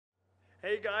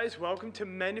Hey guys, welcome to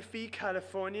Menifee,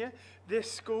 California.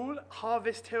 This school,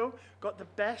 Harvest Hill, got the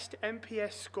best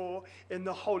NPS score in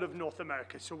the whole of North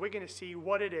America. So we're going to see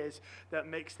what it is that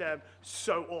makes them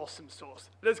so awesome sauce.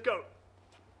 Let's go.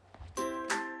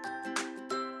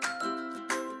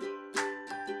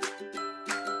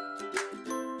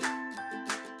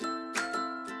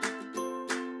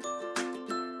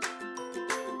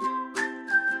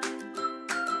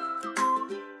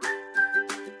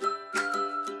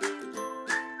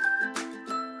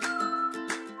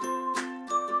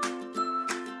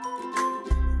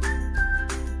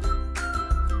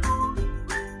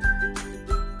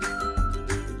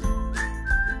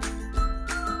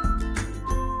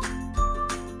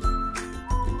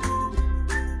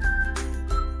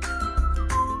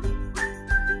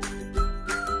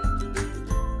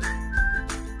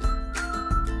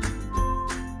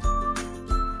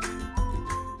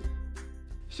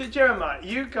 So Jeremiah,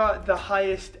 you got the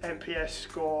highest NPS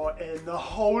score in the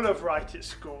whole of Right at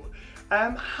School.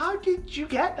 How did you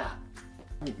get that?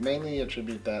 Mainly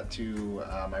attribute that to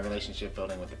my relationship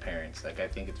building with the parents. I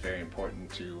think it's very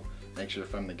important to make sure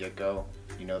from the get-go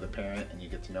you know the parent and you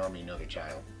get to know them, you know their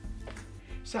child.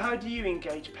 So how do you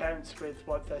engage parents with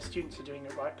what their students are doing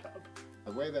at Right Club?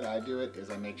 The way that I do it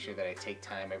is I make sure that I take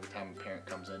time every time a parent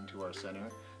comes into our center,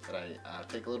 that I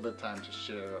take a little bit of time to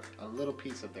share a little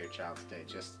piece of their child's day,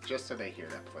 just so they hear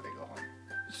that before they go home.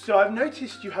 So I've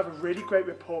noticed you have a really great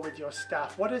rapport with your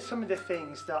staff. What are some of the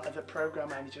things that other program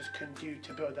managers can do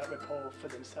to build that rapport for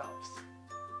themselves?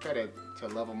 Try to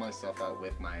level myself out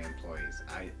with my employees.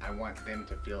 I want them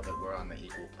to feel that we're on the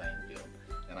equal playing field,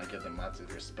 and I give them lots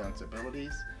of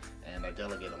responsibilities, and I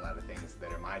delegate a lot of things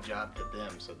that are my job to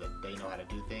them so that they know how to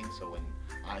do things, so when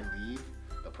I leave,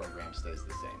 the program stays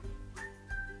the same.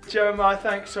 Jeremiah,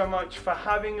 thanks so much for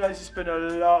having us. It's been a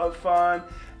lot of fun,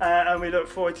 and we look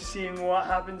forward to seeing what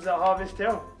happens at Harvest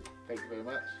Hill. Thank you very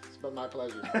much. It's been my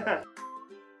pleasure.